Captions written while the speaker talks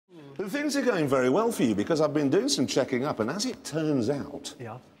Things are going very well for you because I've been doing some checking up, and as it turns out,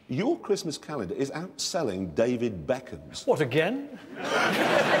 yeah, your Christmas calendar is outselling David Beckham's. What, again?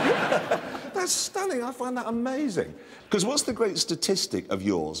 That's stunning. I find that amazing. Because what's the great statistic of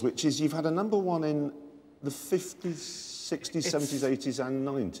yours, which is you've had a #1 in the 50s, 60s, 70s, 80s and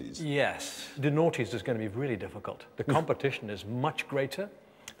 90s? Yes. The noughties is going to be really difficult. The competition is much greater.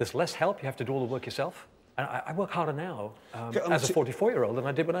 There's less help. You have to do all the work yourself. And I work harder now as a 44-year-old than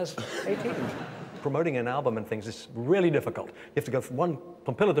I did when I was 18. Promoting an album and things is really difficult. You have to go from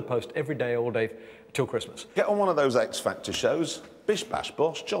pillar to post every day, all day, till Christmas. Get on one of those X Factor shows, bish, bash,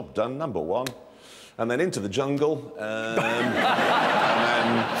 bosh, job done, #1. And then into the jungle, and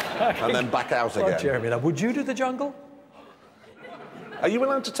then back out again. Jeremy, now, would you do the jungle? Are you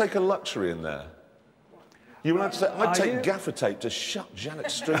allowed to take a luxury in there? You allowed to say, I'd take gaffer tape to shut Janet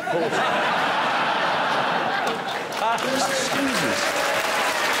Street Porter. Jesus.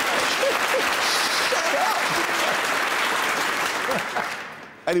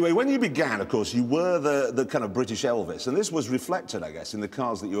 Anyway, when you began, of course, you were the kind of British Elvis, and this was reflected, I guess, in the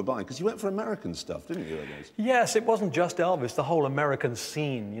cars that you were buying, because you went for American stuff, didn't you, I guess? Yes, it wasn't just Elvis, the whole American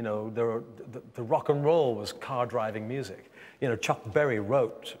scene, you know, the rock and roll was car-driving music. You know, Chuck Berry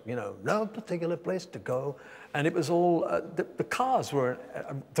wrote, you know, no particular place to go, and it was all, the cars were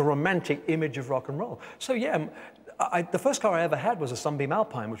the romantic image of rock and roll. So, yeah, the first car I ever had was a Sunbeam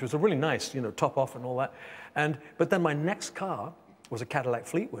Alpine, which was a really nice, you know, top off and all that. But then my next car was a Cadillac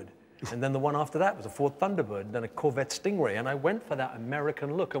Fleetwood. And then the one after that was a Ford Thunderbird, and then a Corvette Stingray. And I went for that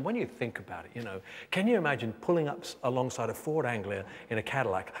American look. And when you think about it, you know, can you imagine pulling up alongside a Ford Anglia in a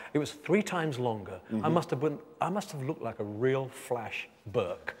Cadillac? It was 3 times longer. I must have looked like a real Flash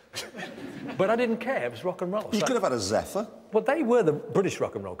Burke. But I didn't care, it was rock and roll. You could have had a Zephyr. Well, they were the British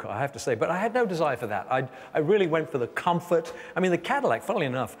rock and roll car, I have to say, but I had no desire for that. I really went for the comfort. I mean, the Cadillac, funnily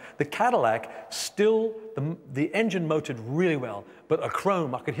enough, the Cadillac still, the engine motored really well, but a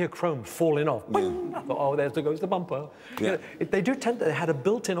chrome, I could hear chrome falling off. Yeah. I thought, oh, there goes the bumper. Yeah. You know, they do tend to, they had a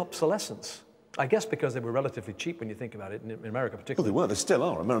built-in obsolescence. I guess because they were relatively cheap when you think about it, in America particularly. Well, they were, they still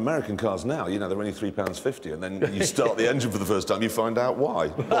are. I mean, American cars now, you know, they're only £3.50, and then you start the engine for the first time, you find out why.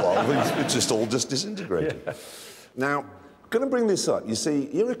 Well, it's just all disintegrated. Yeah. Now, going to bring this up. You see,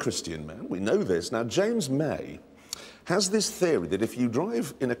 you're a Christian man, we know this. Now, James May has this theory that if you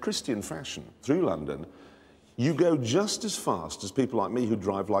drive in a Christian fashion through London, you go just as fast as people like me who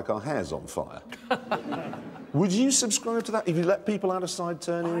drive like our hair's on fire. Would you subscribe to that if you let people out of side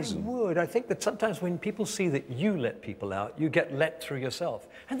turnings? I would. I think that sometimes when people see that you let people out, you get let through yourself.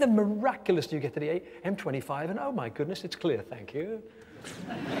 And then miraculously you get to the M25 and, oh my goodness, it's clear, thank you.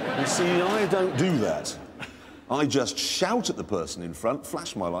 You see, I don't do that. I just shout at the person in front,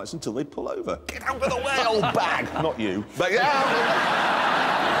 flash my lights until they pull over. Get out of the way, old bag! Not you, but yeah.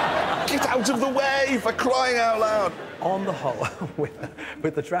 Get out of the way, for crying out loud! On the whole,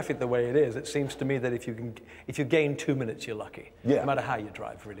 with the traffic the way it is, it seems to me that if you gain 2 minutes, you're lucky. Yeah. No matter how you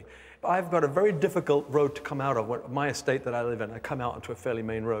drive, really. I've got a very difficult road to come out of. My estate that I live in, I come out onto a fairly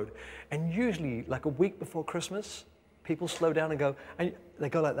main road. And usually, like a week before Christmas, people slow down and go, and they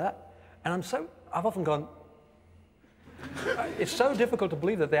go like that. And I've often gone, it's so difficult to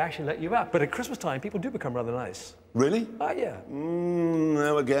believe that they actually let you out. But at Christmas time, people do become rather nice. Really? Oh, yeah.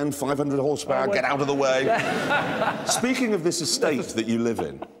 No, again, 500 horsepower, get out of the way. Speaking of this estate that you live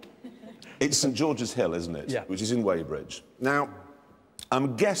in, it's St George's Hill, isn't it? Yeah. Which is in Weybridge. Now,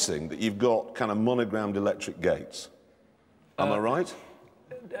 I'm guessing that you've got kind of monogrammed electric gates. Am I right?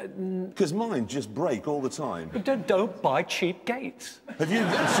 Because mine just break all the time. But don't buy cheap gates. Have you...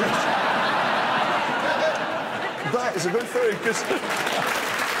 That is a good theory, because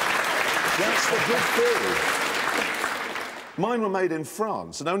that's the good theory. Mine were made in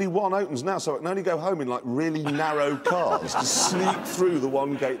France, and only one opens now, so I can only go home in, like, really narrow cars to sneak through the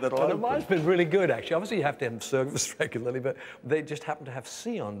one gate that'll open. Mine's been really good, actually. Obviously, you have to have them serviced regularly, but they just happen to have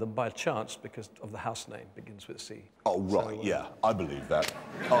C on them by chance because of the house name begins with C. Oh, right, so, yeah, I believe that.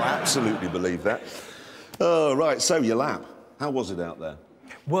 I absolutely believe that. Oh, right, so your lap. How was it out there?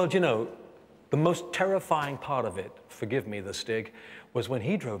 Well, do you know, the most terrifying part of it, forgive me the Stig, was when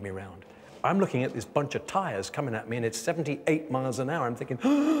he drove me around. I'm looking at this bunch of tyres coming at me, and it's 78 miles an hour. I'm thinking,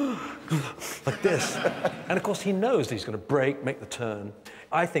 like this. And of course, he knows that he's going to brake, make the turn.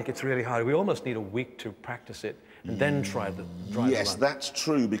 I think it's really hard. We almost need a week to practice it and then try the drive. Yes, that's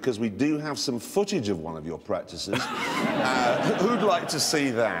true, because we do have some footage of one of your practices. Who'd like to see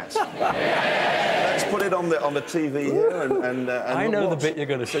that? Let's put it on the TV here and I know the bit you're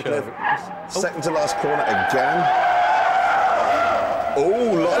going to show. Second to last corner again. Oh,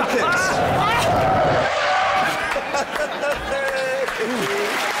 Likens!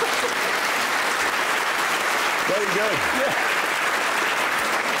 good.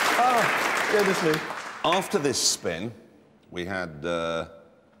 Oh, goodness me. After this spin, we had,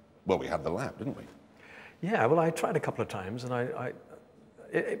 well, we had the lap, didn't we? Yeah, well, I tried a couple of times, and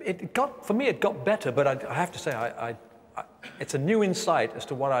it got, for me, it got better, but I have to say, it's a new insight as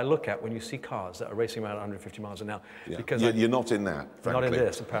to what I look at when you see cars that are racing around 150 miles an hour. Yeah. Because You're not in that, frankly. Not in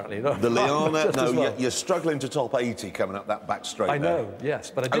this, apparently. No. The Liana, no, well. you're struggling to top 80 coming up that back straight I there. know, yes,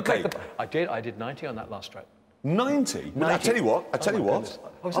 but I did Okay. I did 90 on that last straight. 90? Well, I 90. tell you what, Oh, my goodness.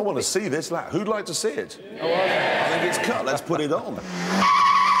 Oh, is I it want to big? see this lap. Who'd like to see it? Oh, well, I think it's cut. Let's put it on.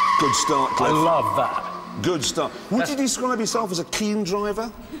 Good start, Cliff. I love that. Good start. Would you describe yourself as a keen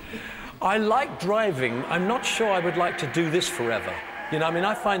driver? I like driving. I'm not sure I would like to do this forever. You know, I mean,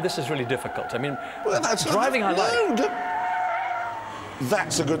 I find this is really difficult. I mean, Well, that's driving I like.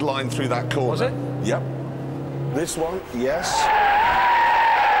 That's a good line through that corner. Was it? Yep. This one, yes.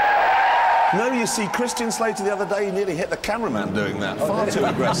 No, you see, Christian Slater the other day nearly hit the cameraman doing that. Far too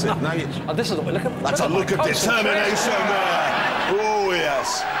aggressive. Now you... Oh, this is the look at. That's a look of determination there. Oh,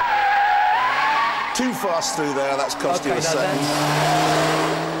 yes. Too fast through there. That's cost you a second.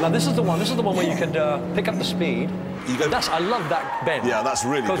 Now this is the one. This is the one where you can pick up the speed. You go. I love that bend. Yeah, that's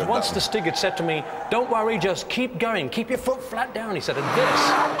really good. Because once the Stig had said to me, "Don't worry, just keep going. Keep your foot flat down." He said, "And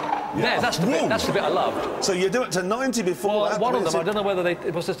this, there, that's the bit. That's the bit I loved." So you do it to 90 before Well, that. one of them, I don't know whether they.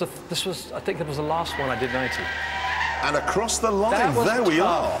 It was just this was. I think it was the last one I did 90. And across the line, That was there we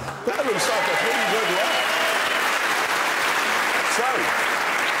tough. are. That looks like a pretty good lap. So.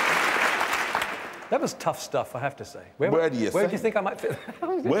 That was tough stuff, I have to say. Where do you Where think? do you think I might fit?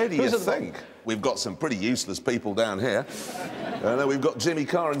 Where do you Who's at the- think? We've got some pretty useless people down here. We've got Jimmy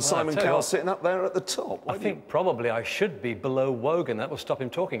Carr and Simon tell you Cowell what. sitting up there at the top. I think probably I should be below Wogan. That will stop him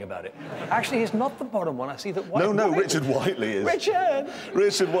talking about it. Actually, he's not the bottom one. I see that. No, Richard Whiteley is. Richard!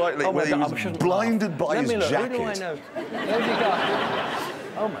 Richard Whiteley, Oh my where he God, I was shouldn't blinded by Let his me look. jacket. Who do I know? Where's he got?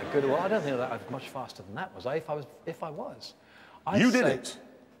 Oh my goodness! Well, I don't think that I was much faster than that, was I? If I was, I'd You did say- it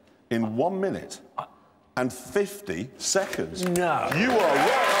in 1 minute and 50 seconds. No. You are right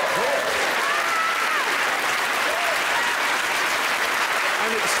up here.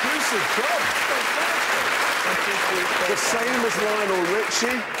 An exclusive club. The same as Lionel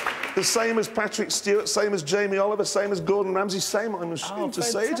Richie, the same as Patrick Stewart, same as Jamie Oliver, same as Gordon Ramsay, same, I'm ashamed to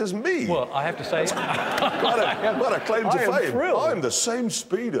say it, as me. Well, I have to say, What a claim to I am fame. thrilled. I'm the same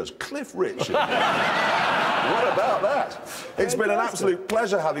speed as Cliff Richard. What about that? It's been an absolute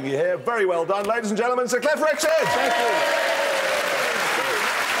pleasure having you here. Very well done, ladies and gentlemen, Sir Cliff Richard. thank you.